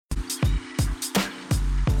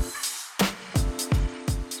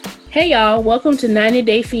Hey y'all, welcome to 90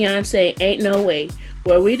 Day Fiance Ain't No Way,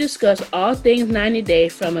 where we discuss all things 90 Day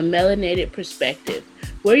from a melanated perspective.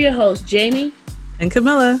 We're your hosts, Jamie. And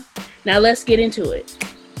Camilla. Now let's get into it.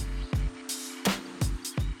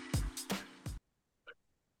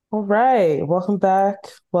 All right. Welcome back.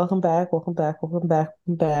 Welcome back. Welcome back. Welcome back.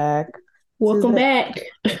 Welcome back to Welcome the back.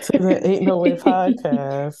 to the Ain't No Way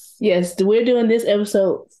podcast. Yes, we're doing this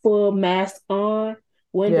episode full mask on, Yeah.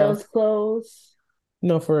 windows closed,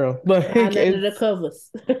 No, for real. hiding under the covers.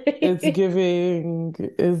 It's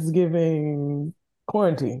giving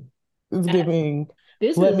quarantine. It's giving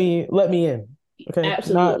This let is me in. Okay. Not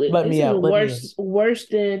absolutely, let this me is out. Let me in. worse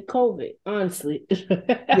than COVID, honestly.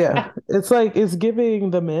 Yeah. It's giving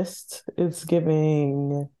the mist. It's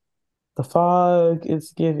giving the fog.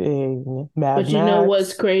 It's giving Mad But you know what's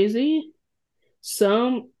Max. crazy?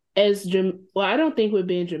 Some well, I don't think we're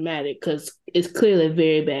being dramatic because it's clearly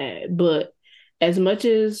very bad. But as much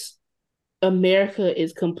as America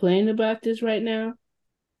is complaining about this right now,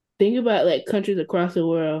 think about like countries across the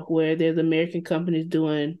world where there's American companies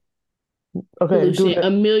doing Okay, pollution a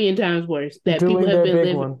million times worse that people doing have their been big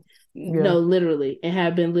living, one. Yeah. no, literally, and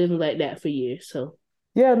have been living like that for years. So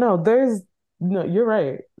Yeah, no, you're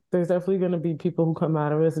right. There's definitely going to be people who come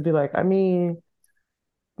out of this and be like, I mean,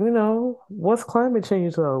 what's climate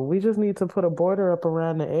change though? We just need to put a border up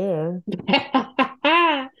around the air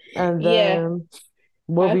and yeah, then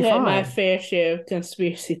we'll I've be had my fine. fair share of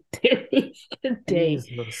conspiracy theories today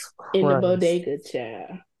Jesus in the Christ. bodega,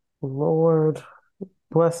 child. Lord,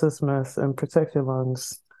 bless this mess and protect your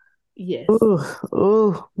lungs. Yes. Ooh,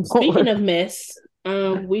 ooh, Speaking Lord. of mess,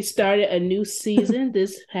 we started a new season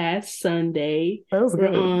this past Sunday. That was We're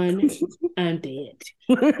good. on I'm dead.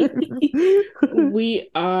 We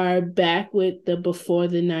are back with the Before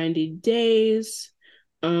the 90 Days.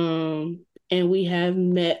 And we have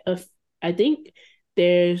met I think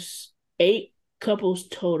there's 8 couples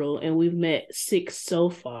total, and we've met 6 so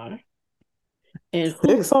far. And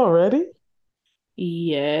Six already?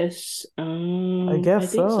 yes, I I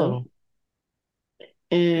guess think so. so.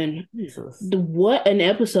 And Jesus. what an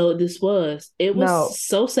episode this was. It was Now,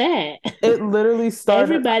 so sad. it literally started.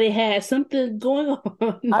 Everybody had something going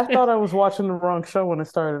on. I thought I was watching the wrong show when it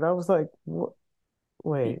started. I was like,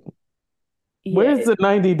 wait, where's Yeah, the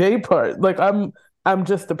 90-day part? Like, I'm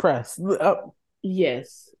just depressed.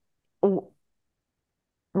 yes. What?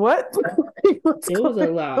 What's It was a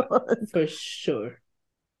going lot on? for sure.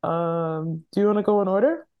 Do you want to go in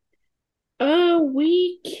order?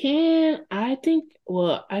 We can, I think,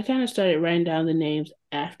 well, I kind of started writing down the names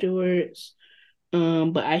afterwards.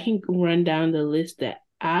 But I can run down the list that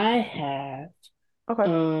I have. Okay.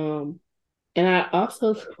 Um, and I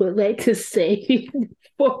also would like to say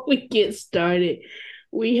before we get started,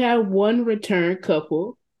 we have one return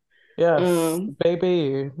couple, Yes, um,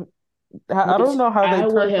 baby. I which don't know how they I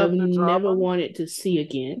would turned have up the never drama. wanted to see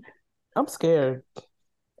again. I'm scared.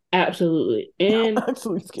 Absolutely. And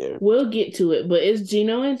Actually scared. we'll get to it, but it's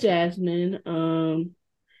Gino and Jasmine,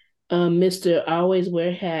 Mr. Always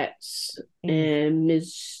Wear Hats, Mm. and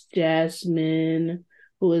Miss Jasmine,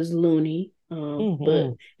 who is Looney. But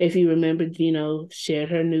Hmm. if you remember, Gino shared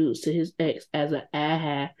her nudes to his ex as an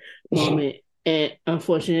aha moment, and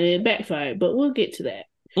unfortunately, it backfired. But we'll get to that.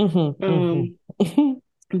 Hmm. Um, Hmm.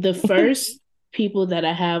 the first people that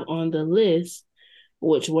I have on the list,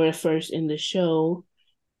 which were first in the show,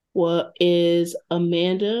 is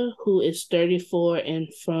Amanda, who is 34 and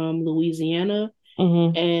from Louisiana,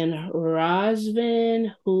 Hmm. and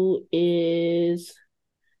Razvan, who is,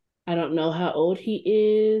 I don't know how old he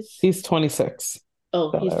is. He's 26.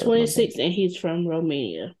 Oh, That he's I remember. 26 and he's from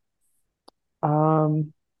Romania.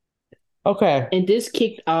 Um, okay, And this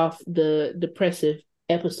kicked off the depressive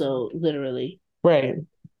episode, literally. right.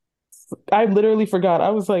 I literally forgot. I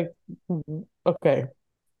was like, okay,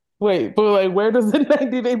 wait, but like, where does the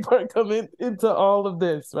 90-day part come into all of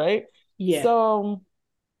this, right? Yeah. So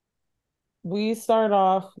we start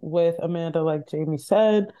off with Amanda, like Jamie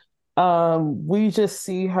said. We just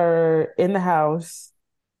see her in the house.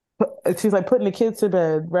 She's like putting the kids to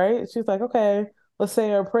bed, right? She's like, okay, let's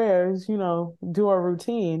say our prayers, do our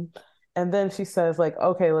routine. And then she says, like,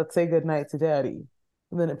 okay, let's say goodnight to daddy.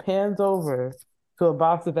 And then it pans over to a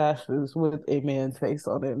box of ashes with a man's face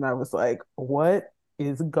on it. And I was like, what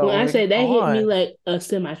is When I going say that hit me on? like a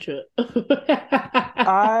semi truck.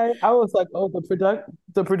 I was like, oh,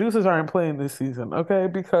 the producers aren't playing this season, okay?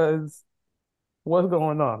 Because what's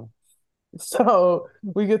going on? So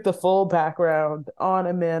we get the full background on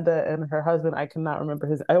Amanda and her husband. I cannot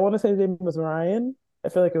remember I want to say his name was Ryan. I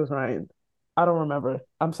feel like it was Ryan. I don't remember.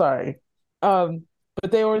 I'm sorry. Um,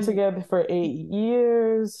 but they were together for 8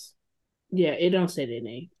 years. Yeah, it don't say their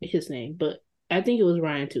name, his name, but I think it was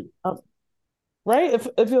Ryan too. Um, right?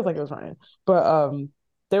 It feels like it was Ryan, but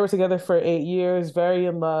they were together for 8 years, very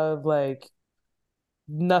in love, like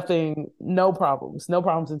nothing, no problems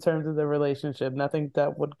in terms of the relationship, nothing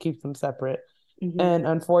that would keep them separate. Hmm. And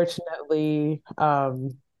unfortunately, her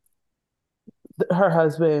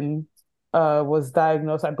husband was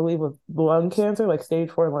diagnosed, I believe, with lung cancer, like stage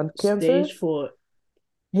 4 lung cancer. Stage 4.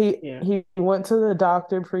 He Yeah. he went to the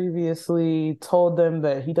doctor previously, told them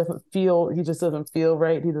that he just doesn't feel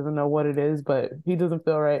right. He doesn't know what it is, but he doesn't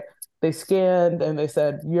feel right. They scanned and they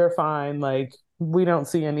said, "You're fine. Like, we don't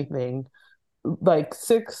see anything."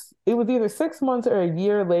 It was either 6 months or a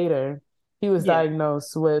year later, he was Yeah.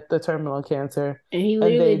 diagnosed with the terminal cancer. And he And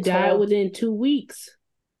literally they died told, within 2 weeks.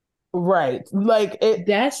 right, like it,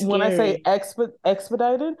 That's when I say scary.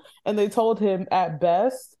 expedited, and they told him at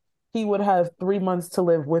best he would have 3 months to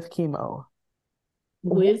live with chemo.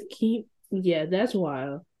 With keep, yeah, that's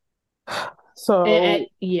wild. So,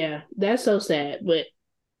 Yeah, that's so sad. But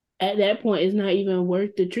at that point, it's not even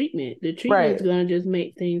worth the treatment. The treatment is right, gonna just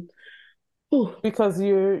make things. Whew, because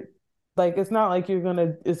you're like, it's not like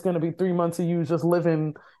it's gonna be 3 months of you just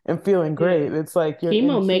living and feeling yeah, great. It's like you're in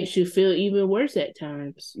chemo keep. makes you feel even worse at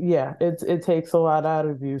times. Yeah, it takes a lot out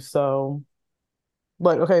of you. So,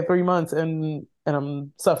 like, okay, 3 months and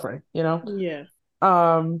I'm suffering, you know? Yeah.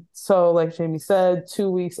 So like Jamie said,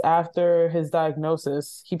 2 weeks after his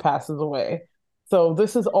diagnosis, he passes away. So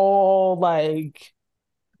this is all like,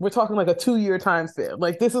 we're talking like a 2 year time span.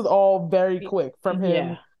 Like, this is all very quick from him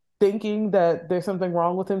Yeah. thinking that there's something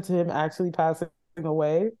wrong with him to him actually passing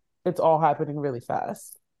away. It's all happening really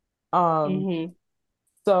fast. Um, Mm-hmm.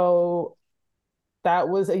 so that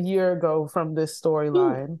was a year ago from this Ooh.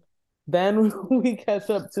 storyline. Then we catch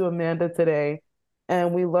up to Amanda today,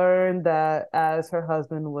 and we learn that as her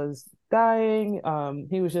husband was dying,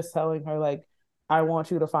 he was just telling her like, "I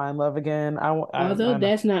want you to find love again. Although I know.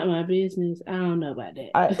 that's not my business, I don't know about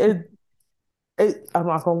I that. I'm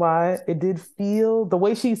not gonna lie, it did feel the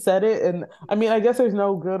way she said it, and I mean, I guess there's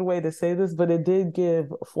no good way to say this, but it did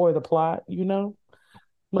give for the plot, you know,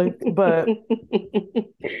 like, but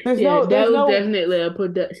Yeah, that there's was no definitely a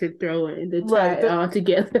production throw in to tie right. it all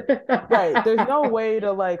together. Right. There's no way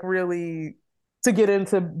to like really to get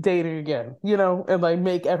into dating again, you know, and like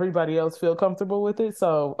make everybody else feel comfortable with it.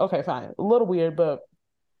 So, okay, fine. A little weird, but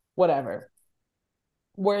whatever.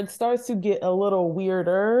 Where it starts to get a little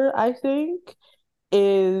weirder, I think,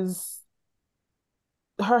 is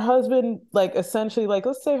her husband, like essentially, like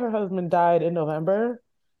let's say her husband died in November.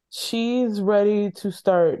 She's ready to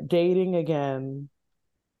start dating again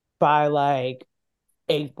by like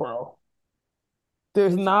April.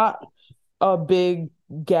 There's not a big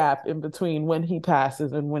gap in between when he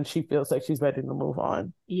passes and when she feels like she's ready to move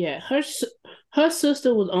on. Yeah, her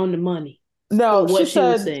sister was on the money for No, she what she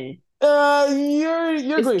was said, saying. you're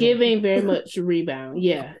It's grieving. giving very much rebound.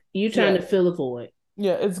 Yeah, you trying to Yeah. fill a void.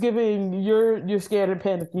 Yeah. It's giving you're scared and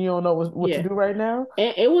panicked and you don't know what to Yeah, do right now.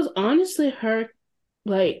 and it was honestly her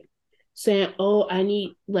like saying, "Oh, I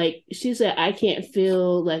need like," she said, "I can't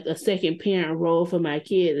feel like a second parent role for my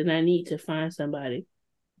kid, and I need to find somebody."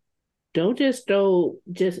 Don't just throw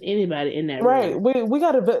just anybody in that Right. role. We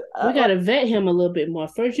gotta We like gotta vet him a little bit more.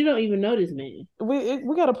 First, you don't even know this man.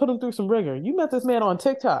 we gotta put him through some rigor. You met this man on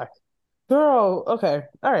TikTok. Girl, okay.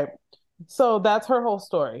 All right. So that's her whole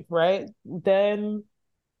story, right? Then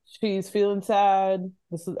she's feeling sad.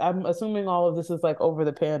 I'm assuming all of this is like over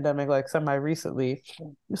the pandemic, like semi recently.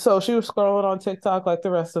 So she was scrolling on TikTok like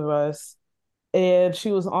the rest of us, and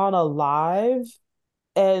she was on a live,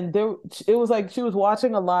 and there it was like she was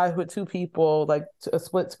watching a live with two people, like a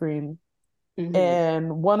split screen, Mm-hmm.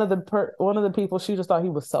 and one of the people, she just thought he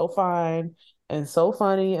was so fine and so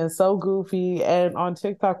funny and so goofy. And on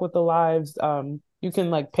TikTok with the lives, you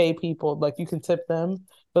can like pay people, like you can tip them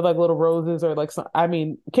with like little roses or like some, I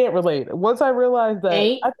mean, can't relate. Once I realized that,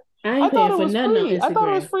 Ain't I I ain't thought paying it for was nothing on free. I thought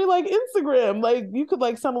it was Instagram. free like Instagram. Like you could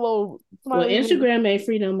like send a little Well, smiley face. Instagram ain't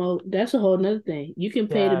free no more. That's a whole nother thing. You can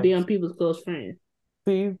pay to Yeah. be on people's close friends.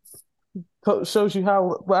 See, shows you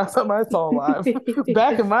how last time I saw live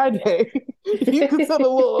back in my day, you could send a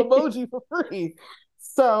little emoji for free.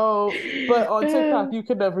 So, but on TikTok, you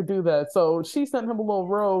could never do that. So she sent him a little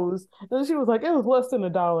rose, and she was like, it was less than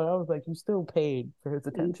 $1. I was like, you still paid for his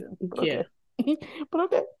attention, but Yeah. okay, but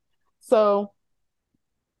okay. So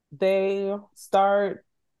they start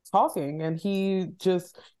talking, and he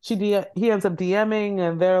ends up DMing,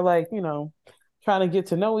 and they're like, trying to get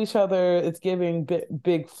to know each other. It's giving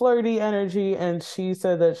big flirty energy, and she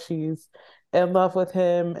said that she's in love with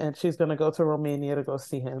him and she's gonna go to Romania to go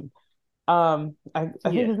see him. I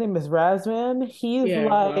think Yeah. his name is Razvan. He's Yeah,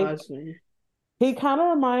 like Rosman. he kind of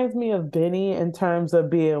reminds me of Benny in terms of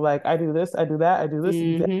being like, I do this, I do that, I do this.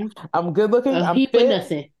 Mm-hmm. I'm good looking, A I'm heap of fit.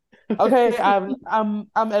 nothing. Okay, I'm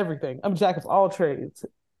everything. I'm jack of all trades,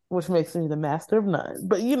 which makes me the master of none.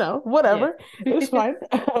 But Yeah. whatever. It's fine.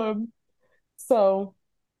 So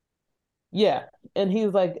yeah. And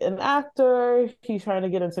he's like an actor. He's trying to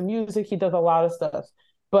get into music. He does a lot of stuff.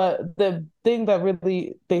 But the thing that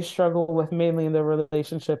really they struggle with mainly in their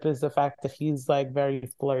relationship is the fact that he's like very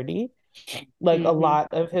flirty. Like a Mm-hmm.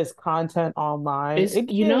 lot of his content online, It's it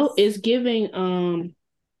gives it's giving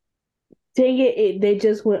dang it, they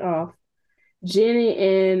just went off. Jenny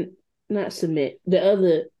and not Submit, the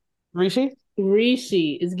other Rishi.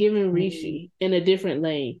 Rishi is giving Mm, Rishi in a different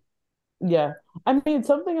lane. yeah. I mean,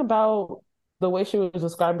 something about the way she was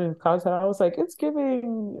describing the content, I was like, it's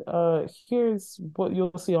giving here's what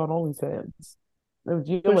you'll see on OnlyFans. If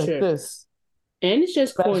you For like sure. this. And it's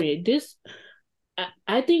just That's corny.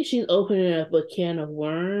 I think she's opening up a can of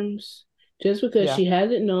worms just because yeah. she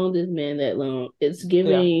hasn't known this man that long. It's Yeah.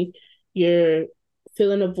 giving you're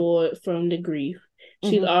feeling a void from the grief.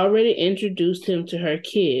 She's Hmm. already introduced him to her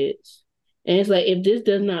kids. And it's like if this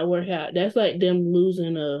does not work out, that's like them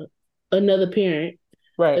losing a another parent,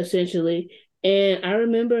 Right. essentially. And I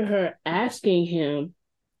remember her asking him,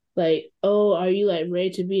 like, oh, are you like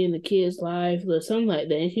ready to be in the kid's life or something like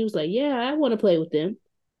that? And he was like, yeah, I want to play with them.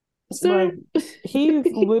 Sir, Like he's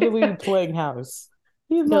literally playing house.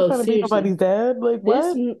 He's not no, trying to be seriously. nobody's dad. Like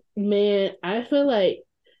This what? man, I feel like,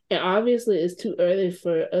 and obviously it's too early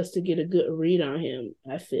for us to get a good read on him,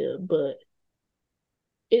 I feel, but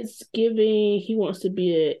it's giving he wants to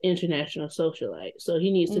be an international socialite. So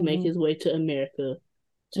he needs to make Hmm. his way to America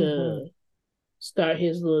Hmm. to start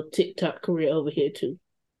his little TikTok career over here too.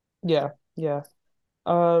 Yeah. Yeah.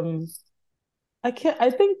 Um, I can't. I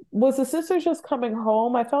think was the sister just coming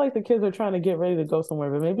home? I felt like the kids were trying to get ready to go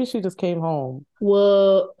somewhere, but maybe she just came home.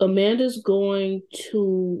 Well, Amanda's going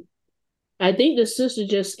to, I think the sister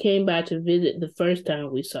just came by to visit the first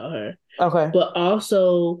time we saw her, Okay. but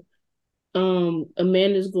also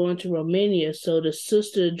Amanda's going to Romania, so the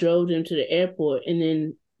sister drove them to the airport and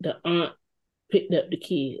then the aunt picked up the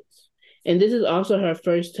kids. And this is also her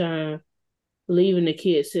first time leaving the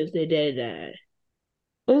kids since their dad died.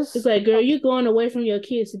 It's It's. like, girl, you're going away from your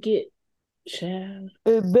kids to get child.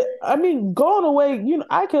 I mean, going away.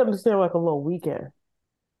 I can understand like a little weekend.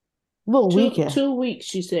 Little Two weekend. 2 weeks,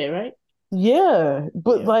 she said, right? Yeah,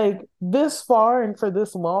 but Yeah. like this far and for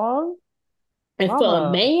this long, And for a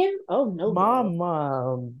mama, man, oh no, girl.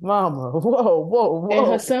 mama, whoa, whoa, And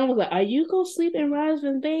her whoa. son was like, are you gonna sleep in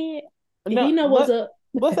Rosalind's bed? He No, know what's up.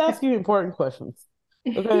 let's ask you important questions.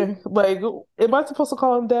 Okay, like, am I supposed to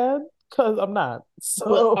call him dad? Because I'm not. But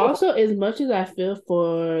So, also, as much as I feel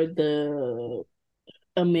for the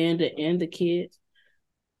Amanda and the kids,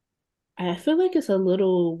 I feel like it's a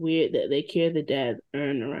little weird that they carry the dad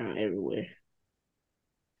urn around everywhere.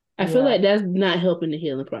 I feel yeah, like that's not helping the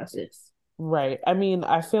healing process. right. I mean,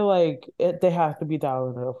 I feel like they have to be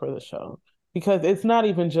dialing it up for the show because it's not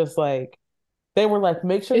even just like they were like,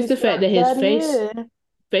 make sure It's you the see fact our that his daddy in,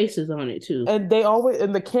 face is on it too. and they always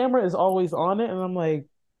and the camera is always on it, and I'm like,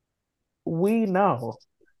 we know.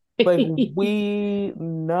 Like we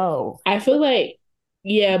know. I feel like,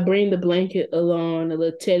 yeah, bring the blanket along, a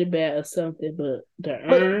little teddy bear or something, but the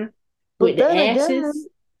But urn with but the then ashes, again,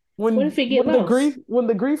 what if it get lost? when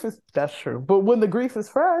the grief is that's true. But when the grief is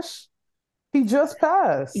fresh, he just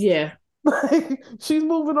passed. Yeah, Like she's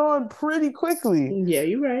moving on pretty quickly. yeah,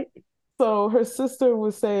 you're right. So her sister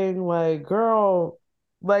was saying, like, girl,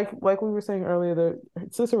 like we were saying earlier, her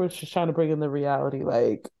sister was just trying to bring in the reality.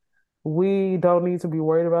 Like, we don't need to be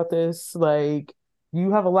worried about this. Like,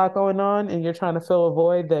 you have a lot going on and you're trying to fill a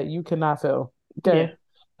void that you cannot fill. Okay. Yeah,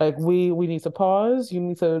 Like we need to pause. You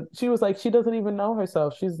need to she was like, she doesn't even know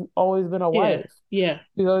herself. She's always been a yeah, wife. yeah,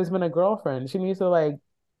 She's always been a girlfriend. She needs to like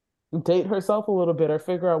date herself a little bit or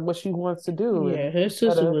figure out what she wants to do. yeah. And Her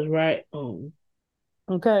instead sister of, was right on.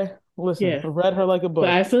 okay, listen, Yeah, I read her like a but book.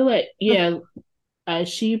 I feel like, yeah,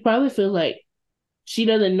 she probably feels like she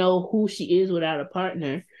doesn't know who she is without a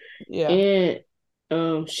partner, Yeah,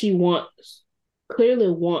 and she wants clearly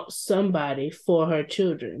wants somebody for her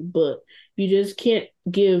children, but you just can't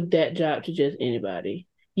give that job to just anybody.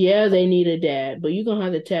 Yeah, they need a dad, but you're gonna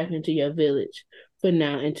have to tap into your village for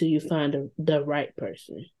now until you find the right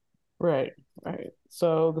person. right, right.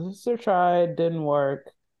 So the sister tried, didn't work.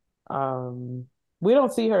 Um, we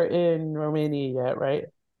don't see her in Romania yet, right?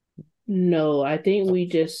 No, I think we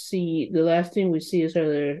just see the last thing we see is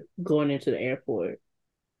her going into the airport.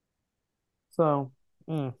 So,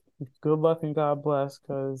 mm, good luck and God bless,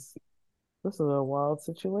 because This is a wild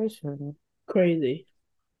situation. Crazy.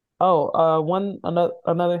 Oh, one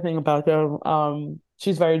another thing about them.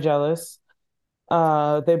 She's very jealous.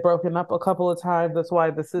 They've broken up a couple of times. That's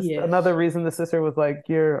why the sister. Another Yes. reason the sister was like,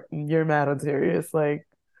 "You're mad and serious. Like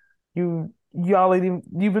y'all ain't even,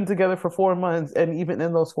 you've been together for 4 months, and even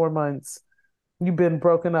in those 4 months, you've been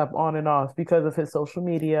broken up on and off because of his social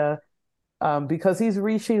media. Because he's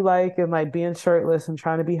Rishi like and like being shirtless and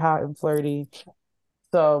trying to be hot and flirty.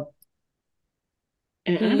 So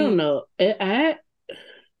And I don't he, know. I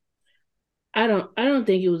don't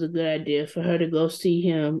think it was a good idea for her to go see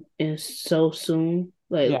him and so soon.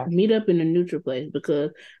 Like yeah, meet up in a neutral place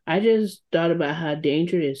because I just thought about how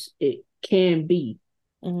dangerous it can be.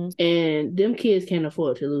 hmm And them kids can't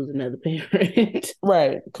afford to lose another parent.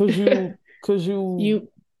 right, cause You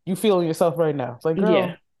you feeling yourself right now. It's like, yeah.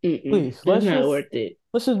 girl, Mm-mm. please, It's not worth it.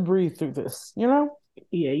 let's just breathe through this, you know?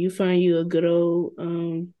 Yeah, you find you a good old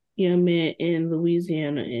young man in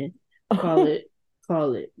Louisiana and call it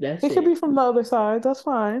call it. That's It could be it. from the other side. That's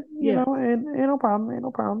fine, you Yeah. know, and ain't no problem, ain't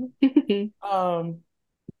no problem. Um,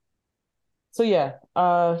 so yeah,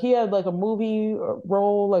 he had like a movie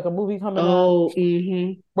role, like a movie coming up Oh,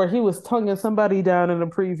 mm-hmm. where he was tonguing somebody down in a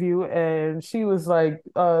preview, and she was like,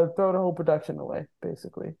 throw the whole production away,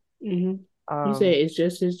 basically. Mm-hmm. He said Um, it's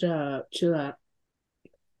just his job. Chill out.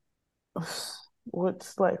 which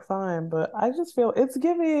like fine, but I just feel it's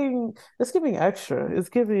giving extra, it's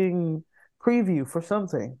giving preview for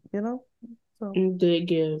something, you know? So Good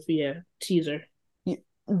give, yeah. Teaser.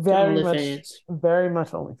 very much, OnlyFans. very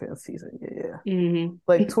much OnlyFans season, yeah, yeah. Mm-hmm.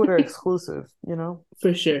 Like Twitter exclusive, you know?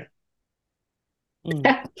 For sure.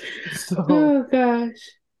 Mm. So Oh gosh.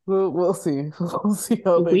 we'll see. We'll see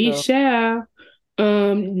how they We go. shall.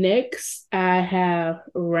 Next I have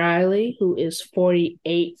Riley, who is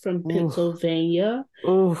 48 from Oof, Pennsylvania,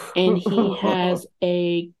 oof. and he has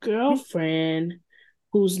a girlfriend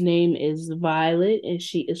whose name is Violet, and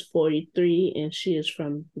she is 43, and she is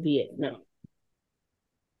from Vietnam.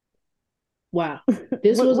 Wow.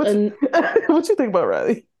 This What was what you, an what you think about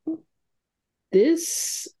Riley?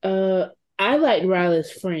 this I liked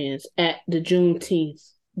Riley's friends at the Juneteenth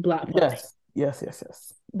block party. Yes, yes, yes,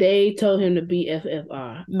 yes. They told him to be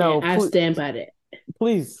FFR, and No, I stand by that.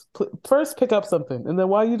 please, first pick up something, and then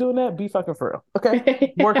while you're doing that, be fucking for real.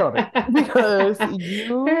 Okay, work on it because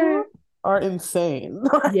you are insane.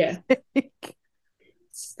 Yeah. Like,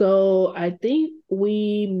 So I think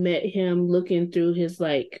we met him looking through his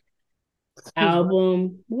like his rec-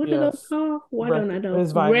 album. What are those yes, called? Why don't I know?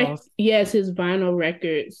 his vinyls. Yes, his vinyl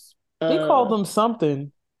records. He called them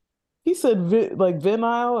something. He said like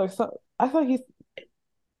vinyl or something. I thought he.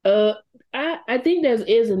 Uh, I think there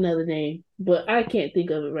is another name, but I can't think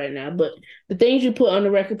of it right now. But the things you put on the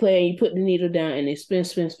record player, you put the needle down, and they spin,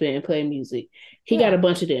 spin, spin, and play music. He got Yeah. a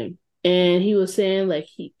bunch of them, and he was saying like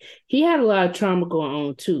he had a lot of trauma going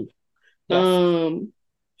on too. Yes.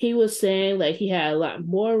 He was saying like he had a lot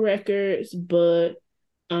more records, but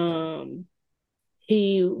um,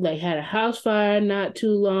 he like had a house fire not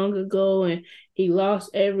too long ago, and he lost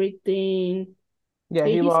everything. Yeah.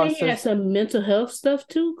 Did He he say lost he had his. some mental health stuff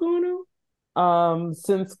too going on?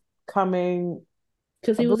 Since coming.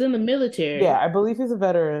 Because I he believe, was in the yeah, military. I believe he's a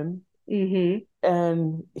veteran, Mm-hmm.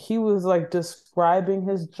 and he was like describing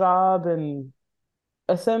his job and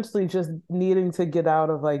essentially just needing to get out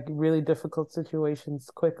of like really difficult situations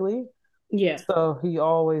quickly. Yeah, So he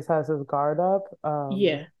always has his guard up.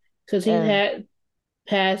 yeah. Because he's And had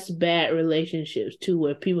past bad relationships too,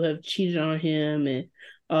 where people have cheated on him and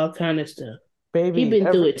all kind of stuff. He baby,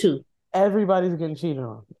 been through it too. everybody's getting cheated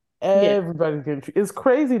on. Yeah. Everybody's getting cheated. It's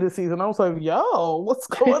crazy this season. I was like, yo, what's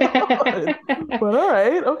going on? But all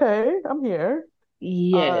right, okay, I'm here. Uh,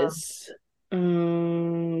 Yes.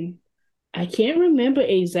 I can't remember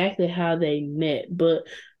exactly how they met, but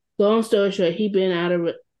long story short, he been out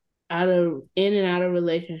of in and out of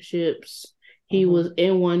relationships. He mhm, was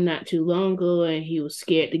in one not too long ago, and he was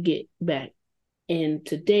scared to get back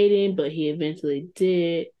into dating, but he eventually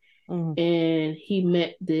did. mhm, And he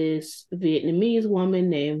met this Vietnamese woman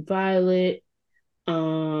named Violet.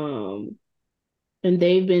 Um, and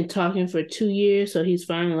they've been talking for 2 years, so he's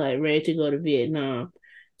finally like ready to go to Vietnam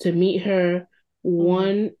to meet her.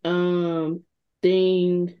 mhm. One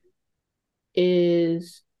thing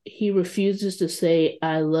is he refuses to say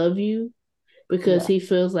I love you because Yeah. he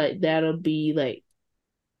feels like that'll be like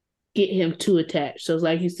get him too attached. So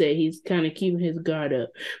like you said, he's kind of keeping his guard up.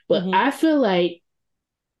 But Mhm, I feel like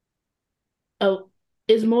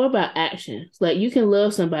it's more about actions. Like you can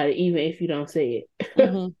love somebody even if you don't say it.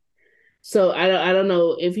 mhm. So I don't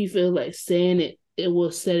know if he feels like saying it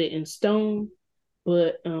will set it in stone,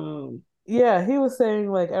 but Yeah, he was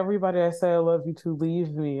saying like everybody I say I love you to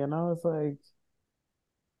leave me, and I was like,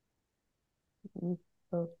 "Mm,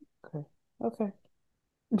 oh, okay, okay."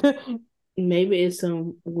 Maybe it's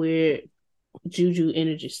some weird juju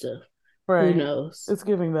energy stuff. Who Right. knows? It's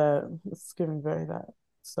giving that. It's giving very that.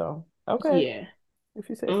 So, okay, Yeah. if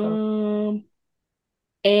you say so. Um,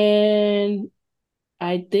 and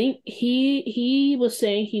I think he was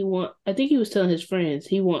saying I think he was telling his friends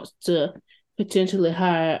he wants to potentially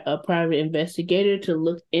hire a private investigator to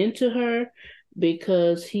look into her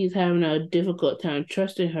because he's having a difficult time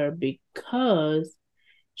trusting her because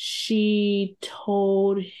she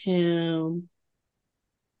told him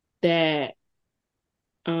that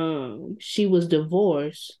she was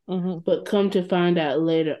divorced, Hmm. but come to find out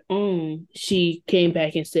later on she came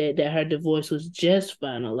back and said that her divorce was just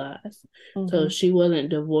finalized, so Hmm. she wasn't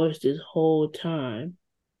divorced this whole time.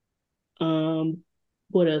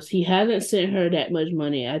 What else? He hasn't sent her that much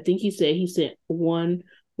money. I think he said he sent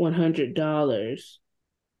 $100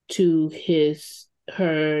 to his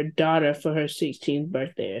her daughter for her 16th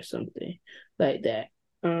birthday or something like that.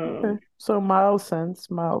 Okay. um So mild sense,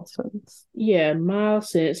 mild sense. yeah,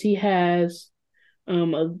 Miles says he has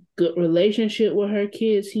a good relationship with her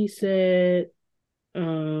kids, he said.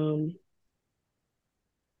 um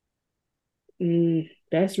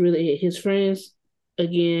that's really it. His friends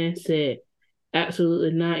again said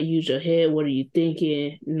absolutely not, use your head, what are you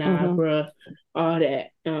thinking, nah Hmm. bruh, all that.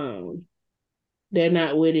 They're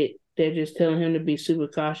not with it, they're just telling him to be super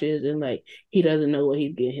cautious and like he doesn't know what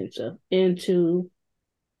he's getting himself into,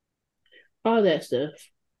 all that stuff.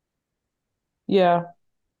 Yeah.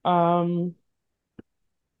 Um,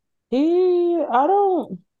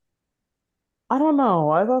 I don't know.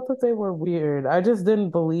 I thought that they were weird. I just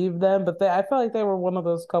didn't believe them, but I felt like they were one of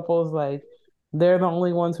those couples like they're the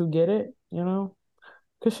only ones who get it, you know?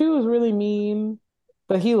 Because she was really mean,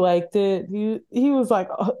 but he liked it. He was like,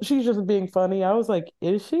 oh, she's just being funny. I was like,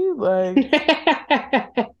 is she? Like,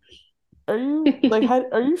 are you like,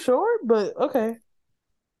 are you sure? But okay,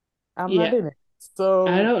 I'm not Yeah, in it.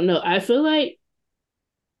 I So, don't know, I feel like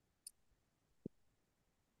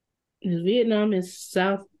Vietnam is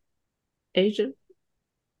South Asia.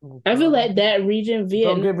 oh I feel God, like that region, don't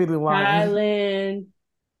Vietnam, get me the line. Thailand,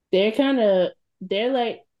 they're kind of, they're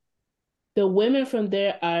like, the women from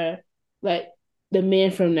there are like the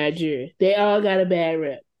men from Nigeria. They all got a bad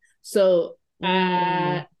rep. So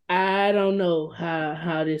Mm, I don't know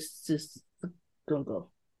how this is gonna go.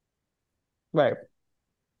 right.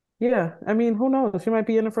 Yeah. I mean, who knows? She might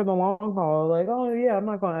be in it for the long haul. Like, oh yeah, I'm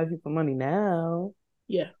not gonna ask you for money now.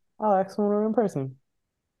 Yeah, I'll ask for her in person.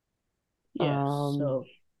 yeah. Um, So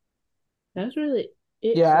that's really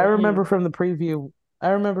it yeah, for him. I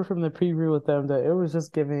remember from the preview with them that it was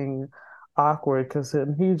just giving awkward because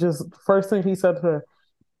he just first thing he said to her,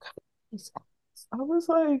 I was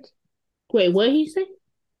like, Wait, what he say?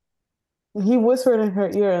 he whispered in her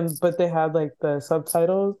ear, and but they had like the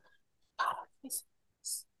subtitles.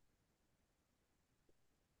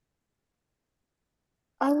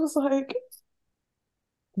 I was like,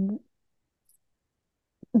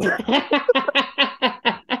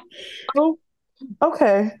 oh,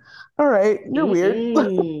 okay, all right, you're weird.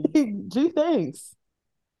 Mm-mm. Gee, thanks.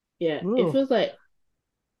 Yeah, it Ugh. feels like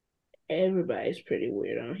everybody's pretty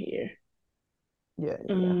weird on here. Yeah,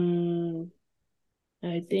 yeah. Um,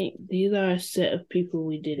 I think these are a set of people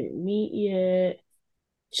we didn't meet yet.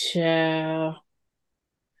 Ciao.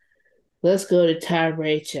 Let's go to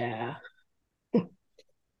Tyree, child.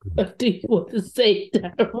 What do you want to say,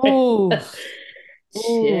 Tyree? Oof,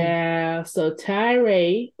 oof, Child. So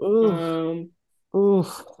Tyree oof,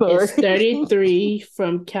 oof. is Sorry. 33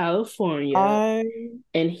 from California, I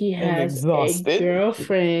and he am has a exhausted.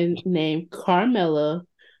 girlfriend named Carmela,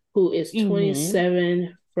 who is Mm-hmm.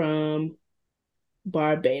 27 from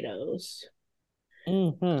Barbados.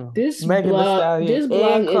 Mm-hmm. Megan Thee Stallion This and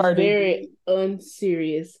blog is Cardi very B.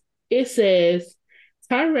 unserious. It says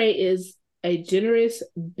Tyree is a generous,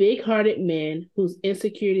 big-hearted man whose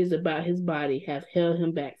insecurities about his body have held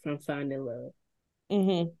him back from finding love.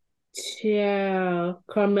 Mm-hmm. Yeah,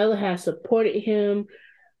 Carmela has supported him.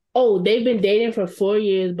 Oh, they've been dating for 4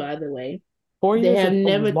 years, by the way. Four They years have is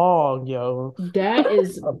never. long, yo. That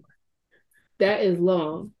is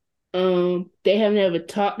long. They have never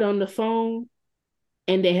talked on the phone,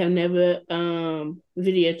 and they have never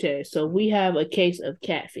video chatted. So we have a case of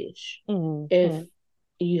catfish. If Mm-hmm.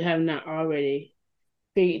 you have not already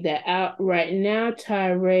figured that out, right now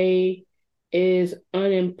Tyree is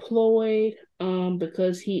unemployed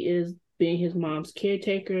because he is being his mom's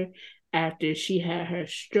caretaker after she had her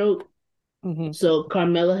stroke. Mm-hmm. So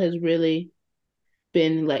Carmela has really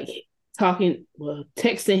been like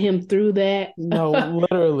texting him through that. No,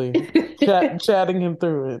 literally. Chatting him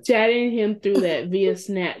through it. Chatting him through that via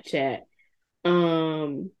Snapchat.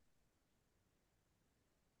 Um,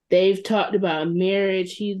 they've talked about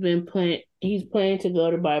marriage. He's planning to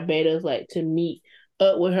go to Barbados, like to meet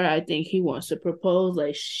up with her. I think he wants to propose.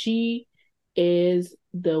 Like she is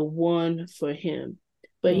the one for him.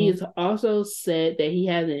 But he has also said that he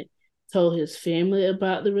hasn't told his family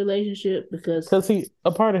about the relationship because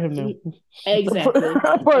a part of him knew. Exactly.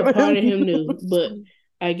 A part of him knew. But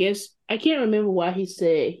I guess I can't remember why he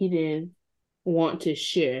said he didn't want to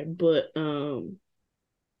share, but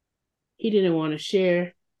he didn't want to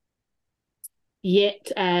share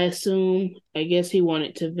yet. I assume. I guess he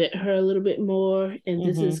wanted to vet her a little bit more, and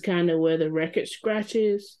this is kind of where the record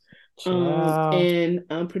scratches.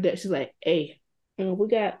 And production's like, hey, we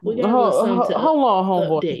got a little something to hold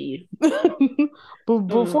on, update you. But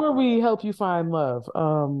before we help you find love,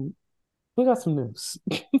 we got some news.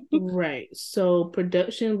 Right. So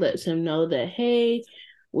production lets him know that, hey,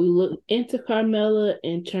 we looked into Carmela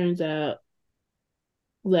and turns out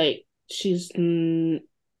like she's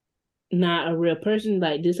not a real person.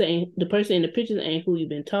 Like this ain't the person in the pictures ain't who you've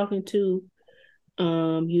been talking to.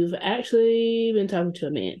 You've actually been talking to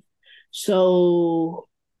a man. So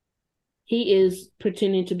he is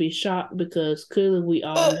pretending to be shocked because clearly we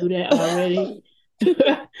all knew that already.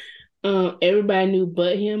 Everybody knew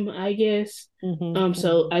but him, I guess.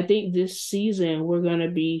 So I think this season we're gonna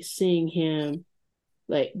be seeing him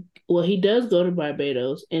he does go to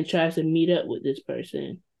Barbados and tries to meet up with this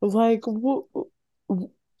person. Like,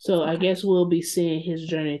 so I guess we'll be seeing his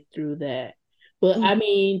journey through that. But I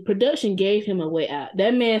mean, production gave him a way out.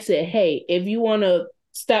 That man said, "Hey, if you want to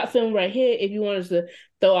stop filming right here, if you want us to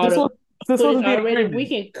throw out footage already, we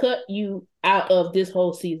can cut you out of this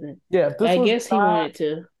whole season." Yeah, I guess he wanted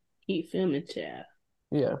to keep filming, child.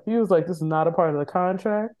 Yeah, he was like, "This is not a part of the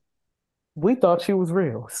contract. We thought she was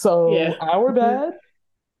real, so our bad.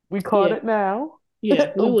 We caught it now.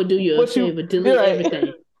 Yeah, we will do you a favor. Delete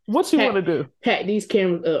everything. What you want to do? Pack these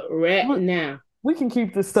cameras up now. We can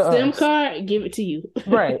keep this to SIM card, give it to you.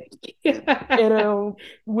 Right. And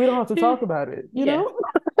we don't have to talk about it. You know,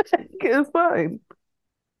 it's fine.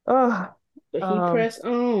 But he pressed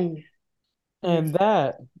on, and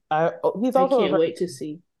that he's also. I can't wait to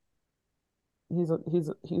see.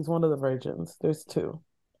 He's one of the virgins. There's two.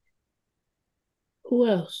 Who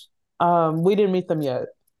else? We didn't meet them yet,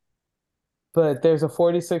 but there's a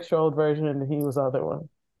 46-year-old virgin, and he was the other one.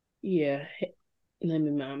 Yeah, let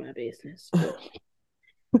me mind my business.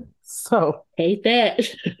 So hate that.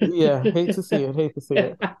 Yeah, hate to see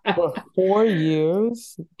it. For 4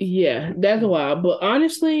 years. Yeah, that's wild. But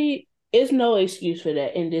honestly, it's no excuse for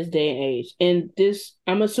that in this day and age. And this,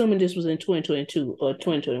 I'm assuming this was in 2022 or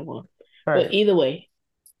 2021. Right. But either way,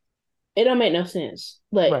 it don't make no sense.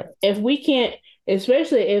 Like, if we can't,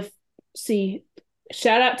 especially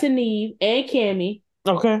shout out to Neve and Cammy.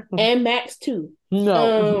 Okay. And Max too.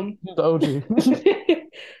 No, the OG.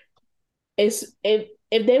 If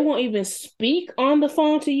they won't even speak on the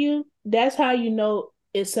phone to you, that's how you know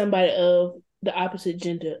it's somebody of the opposite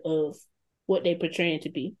gender of what they portraying to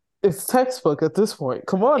be. It's textbook at this point.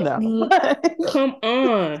 Come on now. Come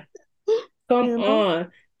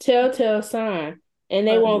on. Telltale sign. And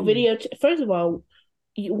they want video. First of all,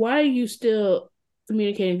 why are you still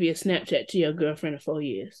communicating via Snapchat to your girlfriend of 4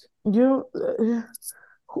 years? You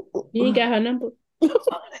ain't got her number.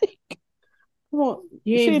 Well,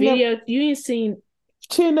 you ain't seen.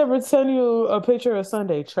 She ain't never sent you a picture of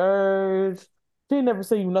Sunday church. She ain't never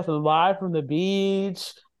sent you nothing live from the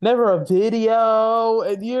beach. Never a video,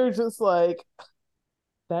 and you're just like,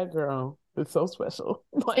 that girl is so special.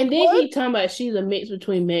 Like, and then he talking about she's a mix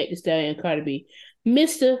between Meg Thee Stallion and Cardi B.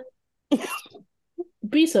 Mister,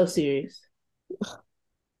 be so serious.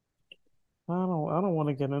 I don't want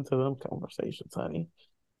to get into them conversations, honey.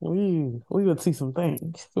 We would see some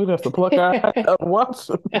things. We'd have to pluck our eyes out and watch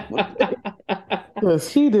them.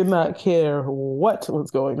 Because he did not care what was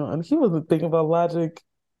going on. He wasn't thinking about logic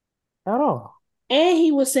at all. And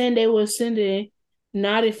he was saying they were sending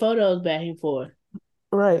naughty photos back and forth.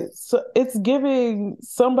 Right. So it's giving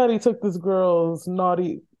somebody took this girl's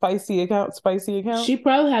naughty spicy account. She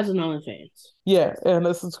probably has an OnlyFans. Yeah. And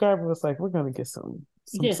the subscriber was like, we're gonna get some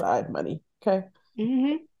side money. Okay.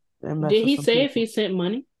 Mm-hmm. Did he say if he sent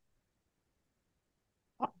money?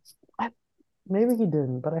 Maybe he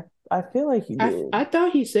didn't, but I feel like he did. I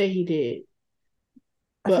thought he said he did.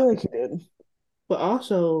 I feel like he did. But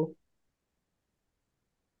also,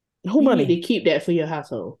 you need to keep that for your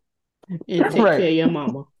household and take care of your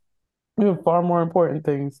mama. You have far more important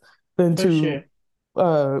things than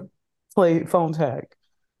play phone tag.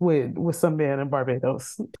 with some man in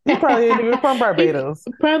Barbados. He probably ain't even from He Barbados.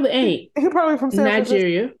 probably ain't. He probably from San Francisco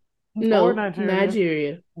Nigeria. or No, Nigeria.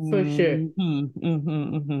 Nigeria for sure.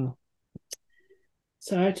 Mm-hmm.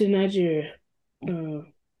 Sorry to Nigeria.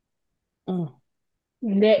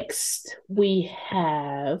 Next, we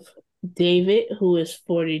have David, who is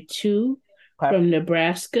 42 Okay. from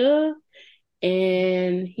Nebraska.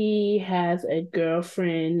 And he has a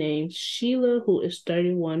girlfriend named Sheila, who is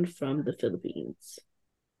 31 from the Philippines.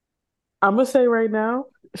 I'm gonna say right now,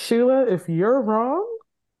 Sheila, if you're wrong,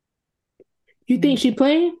 You think she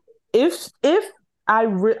playing? if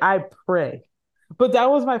I pray, but that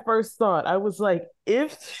was my first thought. I was like,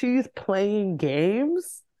 if she's playing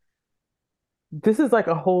games, this is like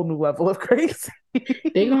a whole new level of crazy.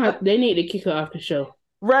 They need to kick her off the show if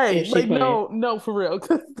Right. she Like, playing. no, for real.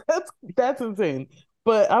 Cause that's insane.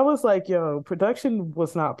 But I was like, yo, production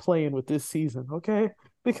was not playing with this season, okay?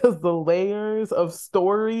 Because the layers of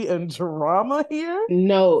story and drama here,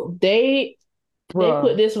 No, they put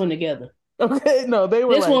bruh. this one together. Okay, no, they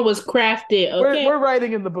were This like, one was crafted, we're okay?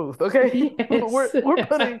 writing in the booth, okay? Yes.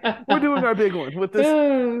 We're doing our big one with this.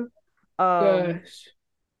 Oh, Um, gosh.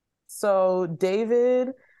 so David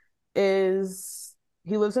is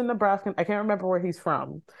he lives in Nebraska. I can't remember where he's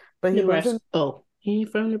from, but he lives in Nebraska. Oh, he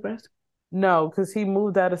from Nebraska? no, because he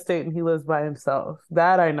moved out of state and he lives by himself.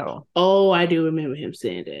 That I know. Oh, I do remember him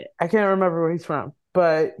saying that. I can't remember where he's from,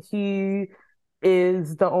 but he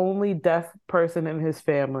is the only deaf person in his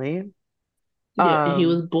family. Yeah, and he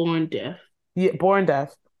was Um, born deaf. yeah, born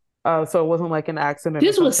deaf. So it wasn't like an accident or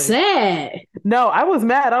This was something. sad. No, I was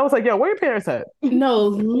mad. I was like, yo, where your parents at?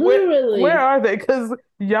 No, Where literally. are they? Because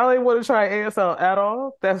y'all ain't want to try ASL at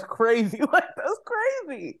all. That's crazy. Like, that's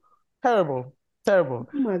crazy. Terrible. Terrible.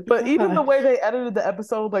 Oh my But even the God. way they edited the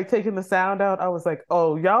episode, like taking the sound out, I was like,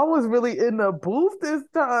 oh, y'all was really in the booth this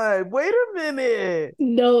time. Wait a minute.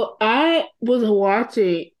 No, I was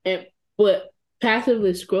watching and but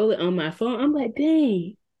passively scrolling on my phone. I'm like,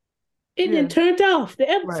 dang, it Yeah, didn't turned off. The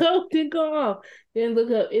right. episode didn't go off. Then look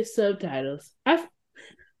up its subtitles.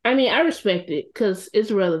 I mean, I respect it because it's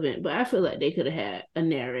relevant, but I feel like they could have had a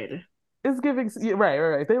narrator. It's giving, yeah,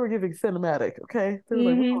 right. They were giving cinematic, okay? They were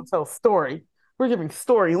like, we're Mm-hmm. going to tell story. We're giving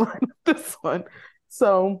storyline with this one.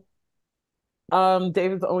 So,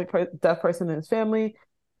 David's the only deaf person in his family.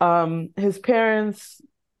 His parents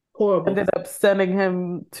Horrible. ended up sending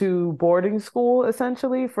him to boarding school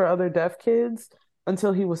essentially for other deaf kids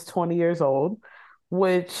until he was 20 years old,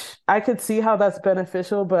 which I could see how that's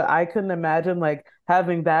beneficial, but I couldn't imagine like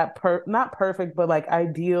having that not perfect, but like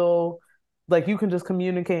ideal, like you can just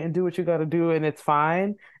communicate and do what you got to do and it's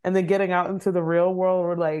fine. And then getting out into the real world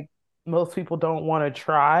where like most people don't want to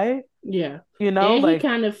try, Yeah. And he like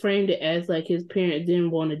kind of framed it as like his parents didn't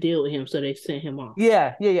want to deal with him, so they sent him off.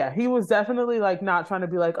 yeah. He was definitely like not trying to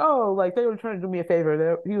be like, oh, like they were trying to do me a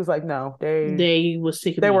favor. He was like, no, They was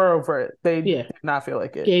sick of they me. were over it. They Yeah. did not feel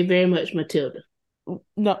like it. Gave very much Matilda.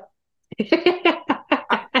 No,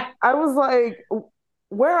 I was like,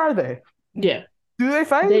 where are they? Yeah. Do they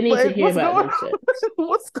fight? They need to Like, hear what's about going on? themselves.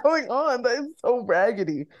 What's going on? That is so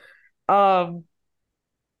raggedy. Um,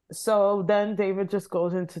 so then David just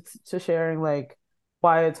goes into to sharing like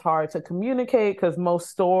why it's hard to communicate because most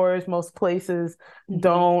stores, most places Mm-hmm.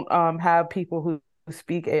 don't have people who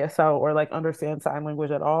speak ASL or like understand sign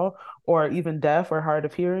language at all, or even deaf or hard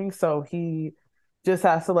of hearing. So he just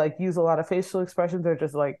has to like use a lot of facial expressions or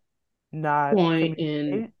just like not Point and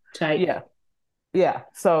communicate. type. Yeah, yeah.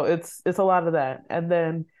 So it's a lot of that. And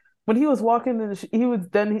then when he was walking in he was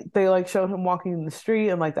then they like showed him walking in the street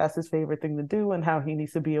and like that's his favorite thing to do and how he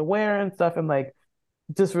needs to be aware and stuff and like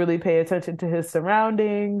just really pay attention to his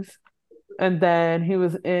surroundings. And then he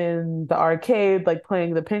was in the arcade like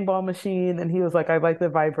playing the ping pong machine and he was like I like the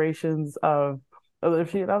vibrations of the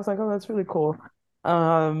machine. I was like, oh, that's really cool.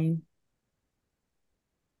 Um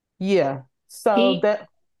yeah. So He that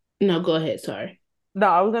no, go ahead, sorry. no,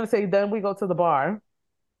 I was gonna say then we go to the bar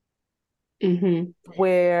Mm-hmm.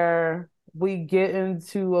 where we get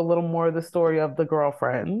into a little more of the story of the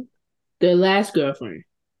girlfriend. The last girlfriend.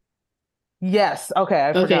 Yes. Okay, I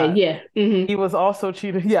Okay, forgot. yeah. Mm-hmm. He was also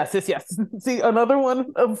cheated. Yes. See, another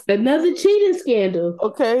one of Another cheating scandal.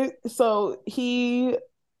 okay. So he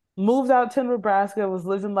moved out to Nebraska, was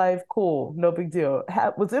living life cool, no big deal.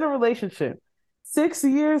 Was in a relationship 6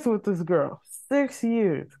 years with this girl, 6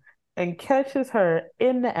 years, and catches her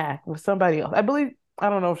in the act with somebody else. I believe, I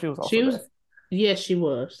don't know if she was She also was there. yes, she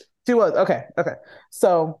was. She was. Okay.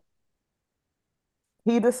 So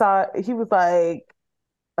he was like,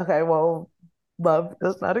 okay, well, love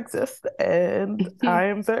does not exist, and I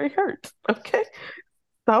am very hurt. Okay.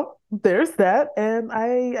 So there's that, and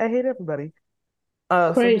I hate everybody.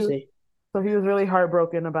 Uh, so he was, Crazy. so he was really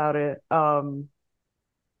heartbroken about it.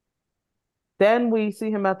 Then we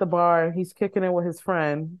see him at the bar. He's kicking it with his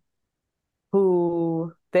friend,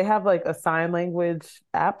 who they have like a sign language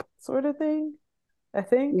app sort of thing, I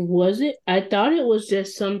think. Was it? I thought it was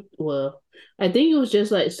just well, I think it was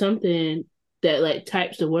just like something that like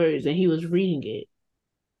types the words and he was reading it.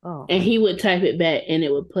 Oh, And he would type it back and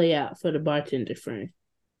it would play out for the bartender friend.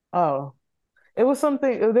 oh, it was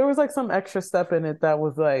something. There was like some extra step in it that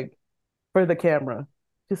was like for the camera.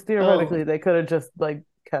 Just theoretically, Oh. they could have just like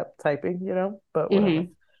kept typing, but whatever.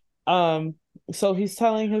 Mm-hmm. Um, so he's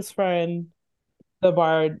telling his friend, he's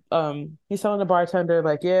telling the bartender,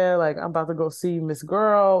 like, yeah, like I'm about to go see Miss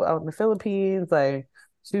Girl out in the Philippines. Like,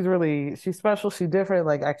 she's special, she's different.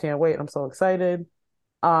 Like, I can't wait. I'm so excited.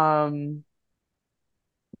 Um,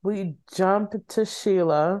 we jump to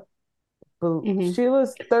Sheila. Mm-hmm.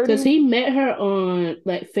 Sheila's Because 30. he met her on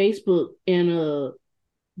like Facebook in a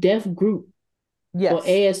deaf group or Yes,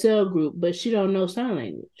 ASL group, but she don't know sign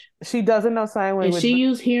language. she doesn't know sign And language, she but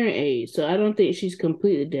used hearing aids, so I don't think she's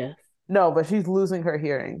completely deaf. no, but she's losing her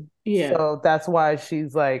hearing. Yeah. So that's why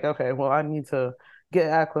she's like, okay, well, I need to get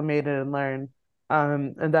acclimated and learn.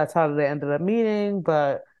 And that's how they ended up meeting.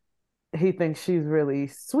 But he thinks she's really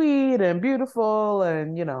sweet and beautiful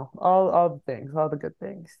and, all the things, all the good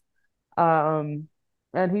things. Um,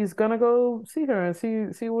 and he's gonna go see her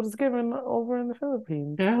and see what is given over in the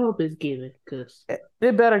Philippines. I hope it's given because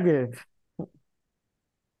It better give.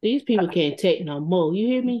 these people can't take no more. You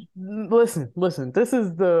hear me? Listen.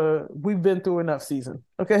 We've been through enough season.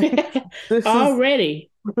 Okay, this is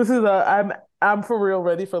Already. this is I'm for real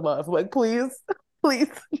ready for love. Like, please, please,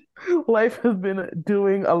 life has been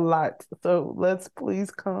doing a lot, so let's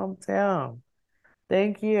please calm down.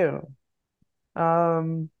 Thank you.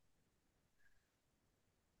 Um,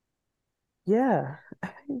 yeah, I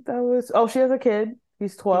think that was. Oh, she has a kid.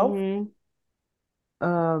 He's 12. Mm-hmm.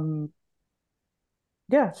 Um,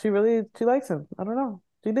 yeah, she likes him. I don't know.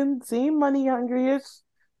 She didn't seem money hungry-ish.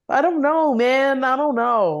 I don't know, man. I don't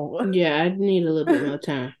know. Yeah, I need a little bit more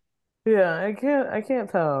time. Yeah, I can't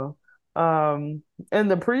tell. In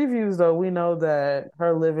the previews though, we know that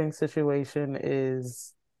her living situation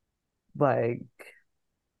is like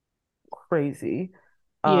crazy.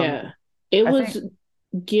 Yeah. Um, It I was think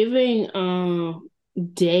giving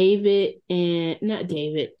David and not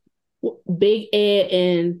David, Big Ed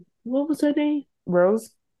and what was her name?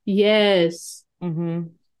 Rose. Yes. Mm-hmm.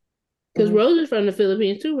 Because Hmm. Rose is from the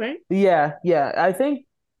Philippines too, right? Yeah, yeah. I think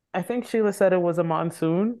Sheila said it was a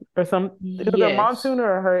monsoon or some it was a Yes. monsoon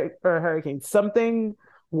or a hurricane. Something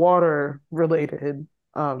water related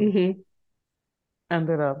Mm-hmm.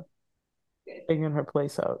 ended up taking her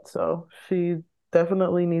place out. So she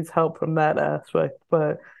definitely needs help from that aspect.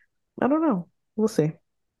 But I don't know. We'll see.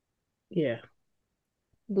 Yeah.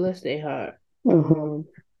 Bless their heart. Hmm.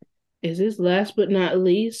 Is this last but not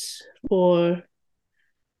least for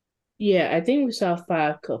yeah, I think we saw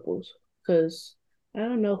five couples because I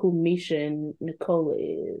don't know who Misha and Nicola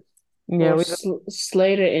is. Yeah, Or we just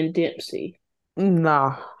Slater and Dempsey.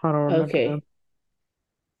 nah, I don't remember them. Okay.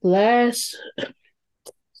 Last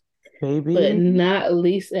but Baby. not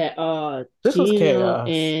least at all, This was Gino chaos.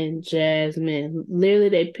 and Jasmine. Literally,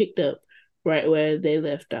 they picked up right where they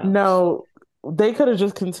left off. No, they could have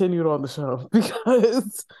just continued on the show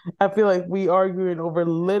because I feel like we arguing over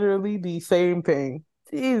literally the same thing.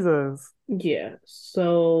 Jesus. Yeah.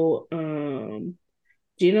 So,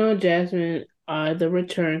 Gino and Jasmine are the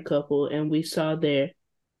return couple, and we saw their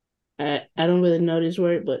I don't really know this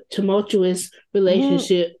word, but tumultuous Mhm.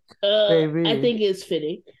 relationship. I Baby. think it's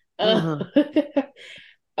fitting. Uh,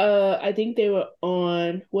 Hmm. I think they were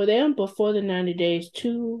on. Were they on before the 90 days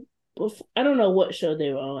too? I don't know what show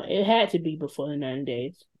they were on. It had to be before the 90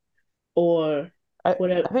 days or I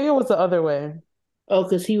whatever. think it was the other way. Oh,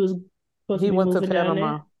 because he was supposed to He be went to moving down there.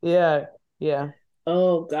 Panama. Yeah, yeah.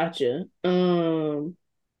 Oh, gotcha.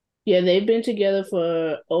 Yeah, they've been together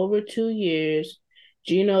for over 2 years.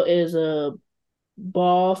 Gino is a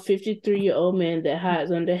bald 53-year-old man that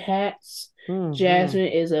hides under hats. Hmm. Jasmine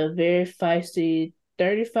is a very feisty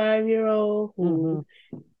 35-year-old Hmm. who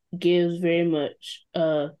gives very much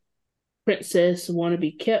princess want to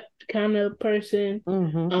be kept kind of person.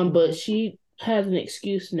 But Hmm. she has an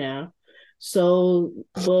excuse now. So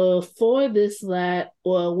before this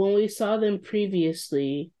well, when we saw them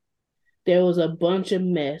previously, there was a bunch of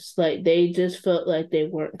mess. Like they just felt like they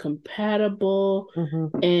weren't compatible, Hmm.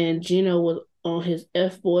 and Gino was on his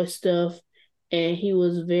F boy stuff, and he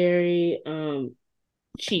was very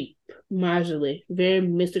cheap, miserly, very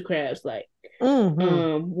Mr. Krabs like,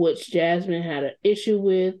 Hmm. which Jasmine had an issue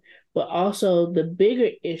with, but also the bigger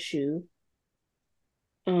issue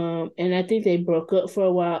And I think they broke up for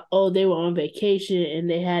a while. Oh, they were on vacation and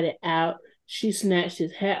they had it out. She snatched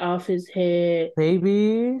his hat off his head,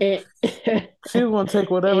 Baby, and she was gonna take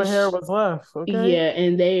whatever and hair was left. Okay. yeah,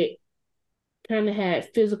 and they kind of had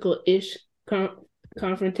physical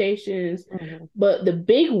confrontations. Mm-hmm. But the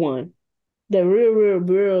big one, the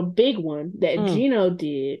real big one that Mm, Gino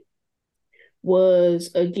did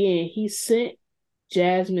was, again, he sent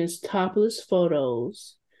Jasmine's topless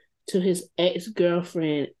photos to his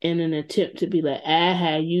ex-girlfriend in an attempt to be like,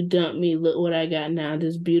 ah, you dumped me. Look what I got now,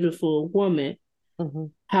 this beautiful woman. mm-hmm.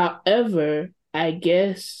 However, I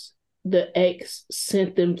guess the ex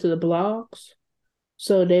sent them to the blogs.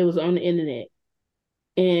 So they was on the internet.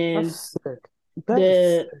 And That's sick. That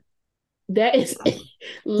is the sick. that is I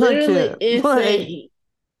literally can't. Like, insane.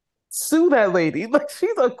 sue that lady. Like,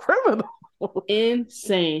 she's a criminal.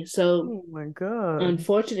 Insane. So Oh my God.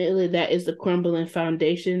 unfortunately, that is the crumbling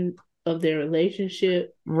foundation of their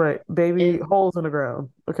relationship, Right. Baby, and holes in the ground.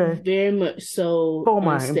 Okay. very much so Coal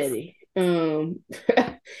mines. unsteady.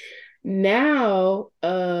 Now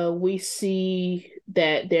we see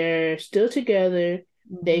that they're still together.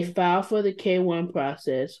 They Mm-hmm. file for the K1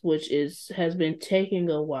 process, which is has been taking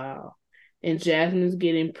a while. And Jasmine's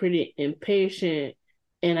getting pretty impatient.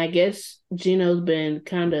 And I guess Gino's been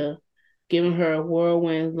kind of giving her a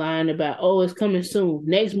whirlwind line about, oh, it's coming soon,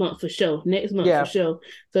 next month for sure, next month for Yeah. sure.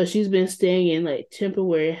 So she's been staying in like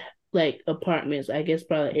temporary like apartments, I guess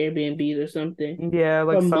probably Airbnbs or something, Yeah,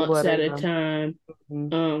 for like months at subletting a them. time,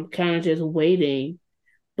 Mhm. kind of just waiting.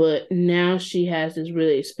 But now she has this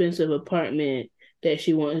really expensive apartment that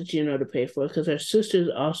she wants Gino to pay for because her sister's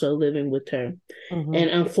also living with her. Mhm. And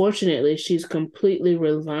unfortunately, she's completely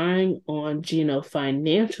relying on Gino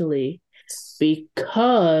financially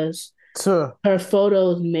because Tuh. her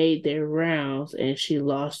photos made their rounds and she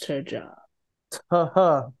lost her job.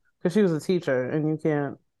 Huh. Because she was a teacher, and you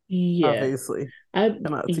can't Yeah. obviously I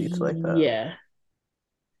cannot teach like that. yeah.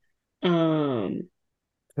 Um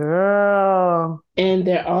Girl, and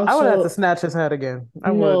they're I would have to also, snatch his head again.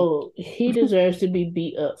 I would, no, he deserves to be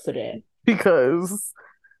beat up for that. because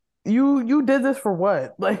you did this for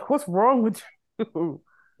what? Like, what's wrong with you?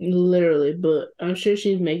 Literally, but I'm sure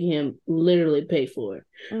she's making him literally pay for it.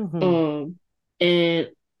 Hmm. Um and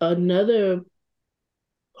another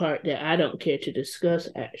part that I don't care to discuss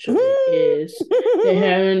actually is they're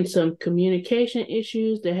having some communication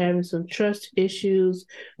issues, they're having some trust issues,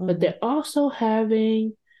 but Hmm. they're also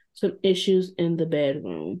having some issues in the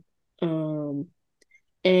bedroom. Um,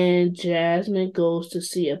 and Jasmine goes to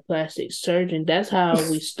see a plastic surgeon. That's how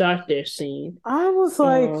we start their scene. I was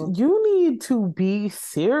like, Um, you need to be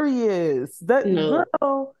serious. That no,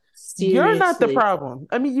 girl, you're not the seriously, problem.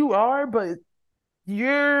 I mean, you are, but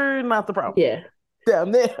you're not the problem yeah.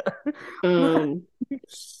 down there. Um,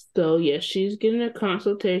 so yeah, she's getting a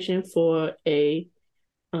consultation for a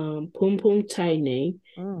pum pum tightening,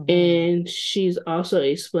 Hmm. and she's also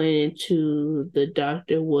explaining to the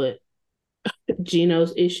doctor what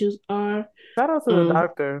Gino's issues are. Shout out to the Um,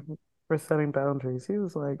 doctor for setting boundaries. He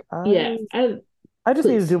was like, yeah, I just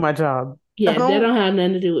need to please, do my job. I yeah, that don't don't have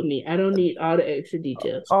nothing to do with me. I don't need all the extra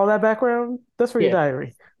details. all that background. That's for your Yeah,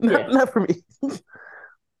 diary, yeah. not for me.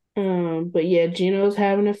 But yeah, Gino's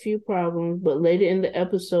having a few problems. But later in the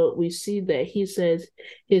episode, we see that he says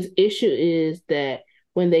his issue is that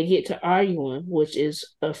when they get to arguing, which is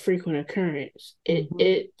a frequent occurrence, Hmm.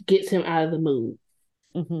 it gets him out of the mood.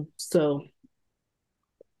 Hmm. So,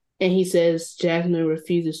 and he says Jasmine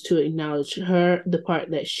refuses to acknowledge the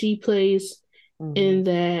part that she plays Hmm. in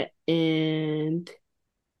that. And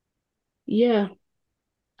yeah,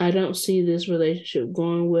 I don't see this relationship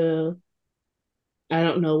going well. I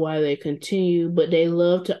don't know why they continue, but they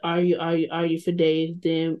love to argue for days.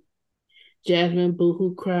 Then Jasmine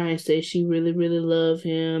boohoo cry and say she really love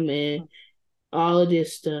him and all of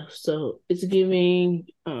this stuff. So it's giving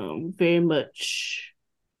very much,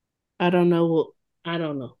 I don't know what, I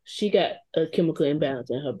don't know. She got a chemical imbalance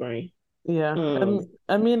in her brain. Yeah, Um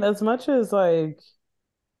I mean, as much as like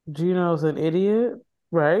Gino's an idiot,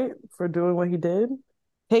 right, for doing what he did,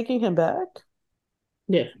 taking him back,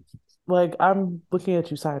 yeah. like I'm looking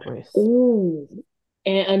at you sideways. Ooh.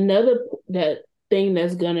 And another that thing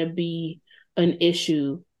that's gonna be an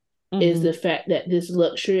issue is Hmm. the fact that this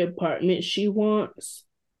luxury apartment she wants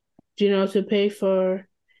Gino to pay for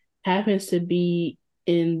happens to be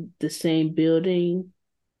in the same building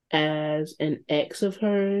as an ex of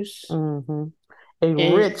hers. Hmm. A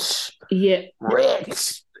And rich, yet,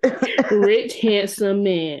 rich. rich, handsome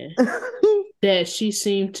man that she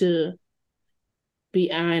seemed to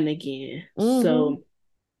be eyeing again. Hmm. So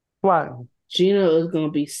Why? Gino is going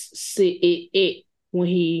to be sick when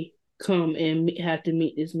he come and have to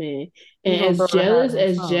meet this man. He's And gonna as throw the hat jealous in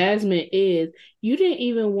his as mouth. Jasmine is, you didn't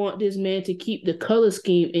even want this man to keep the color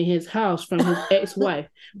scheme in his house from his ex-wife,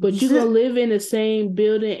 but you gonna live in the same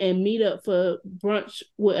building and meet up for brunch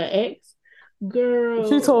with an ex,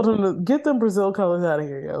 She told girl. him to get them Brazil colors out of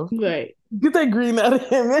here, yo. Right. Get that green out of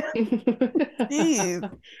here, man.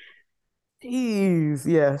 Jeez. Jeez.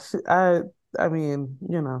 Yeah. I mean,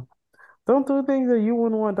 don't do things that you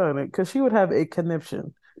wouldn't want done. Because she would have a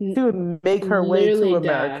conniption. She would make her way to Literally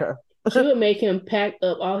die. America. She would make him pack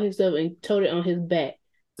up all his stuff and tote it on his back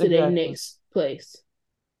to their Exactly. next place.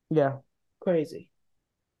 Yeah. Crazy.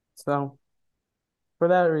 So for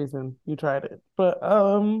that reason, you tried it. But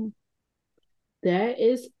That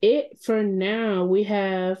is it for now. We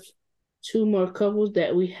have two more couples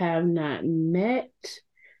that we have not met.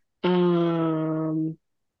 Um,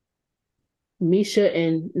 Misha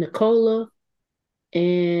and Nicola,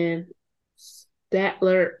 and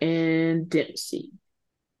Statler and Dempsey.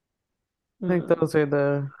 I think those are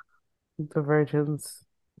the virgins.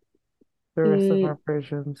 The rest of mm, our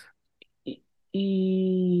virgins.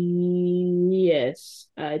 yes,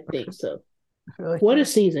 I think so. I feel like What a that.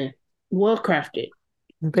 season. Well crafted.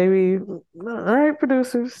 Baby, all right,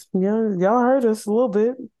 producers. Yeah, y'all heard us a little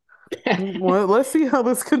bit. Well, let's see how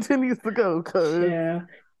this continues to go. Cause Yeah.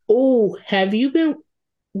 Oh, have you been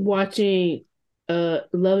watching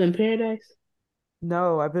Love in Paradise?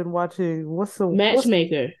 no, I've been watching. What's?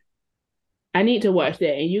 Matchmaker. I need to watch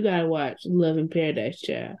that, and you gotta watch Love in Paradise,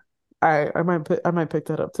 child. I might pick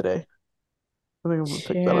that up today. I think I'm gonna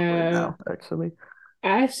pick that up right Child. now. Actually,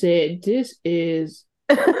 I said this is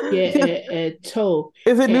get yeah. a toe.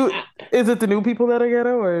 Is it And new? Is it the new people that are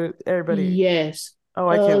ghetto or everybody? yes. Oh,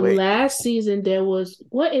 I can't wait. Last season there was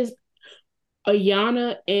what is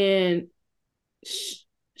Ayana and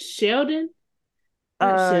Sheldon?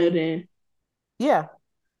 Not Uh, Sheldon. yeah.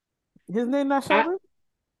 His name not I Sheldon?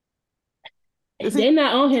 Is he they're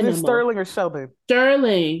not on here either no more. Sterling or Sheldon?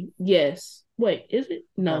 Sterling, yes. Wait, is it? Okay.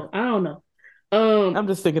 No, I don't know. Um, I'm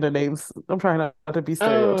just thinking of names. I'm trying not to be um,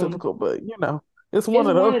 stereotypical, but it's one it's of one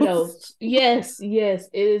of those. those. Yes, yes,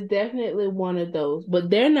 it is definitely one of those. But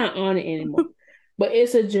they're not on it anymore. But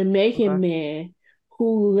it's a Jamaican Okay. man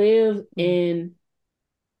who lives Mm. in.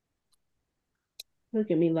 Look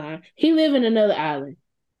at me lying. He live in another island,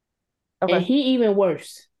 and Okay. he even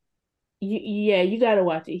worse. Yeah, you gotta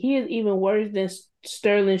watch it. He is even worse than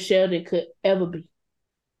Sterling Sheldon could ever be.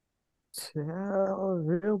 Child,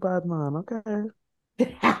 real bad man. Okay.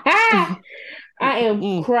 I am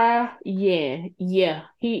Mm. cry. Yeah, yeah.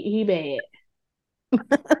 He bad.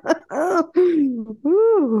 Ooh,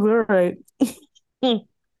 all right. I will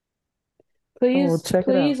Please, check it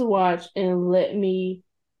out. please watch and let me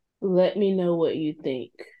know what you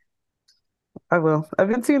think. I will. I've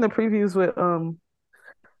been seeing the previews with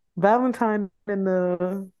Valentine and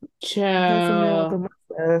the handsome man with the Child,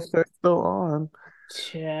 mustache that's still on.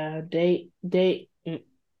 child, they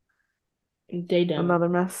done. Another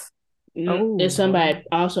mess. There's Oh. somebody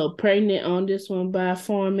also pregnant on this one by a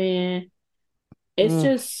foreign man. It's Mm,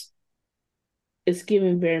 just it's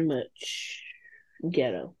giving very much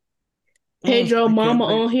ghetto. I Pedro can't mama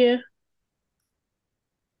wait. on here.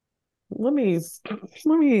 Let me,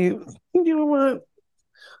 you know what?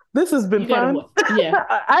 This has been You gotta fun. watch. Yeah.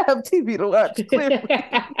 I have TV to watch, clearly.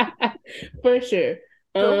 For sure.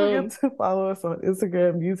 Don't forget to follow us on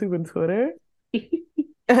Instagram, YouTube, and Twitter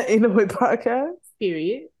at Ain't No Way Podcast.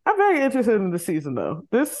 Period. I'm very interested in the season though.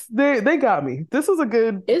 They got me. This was a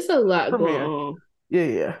good It's a lot going premiere. on. Yeah,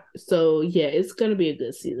 yeah. So yeah, it's gonna be a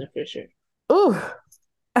good season for sure. Ooh.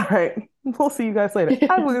 All right. We'll see you guys later.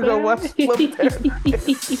 I'm gonna go watch Love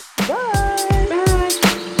Paradise. Bye.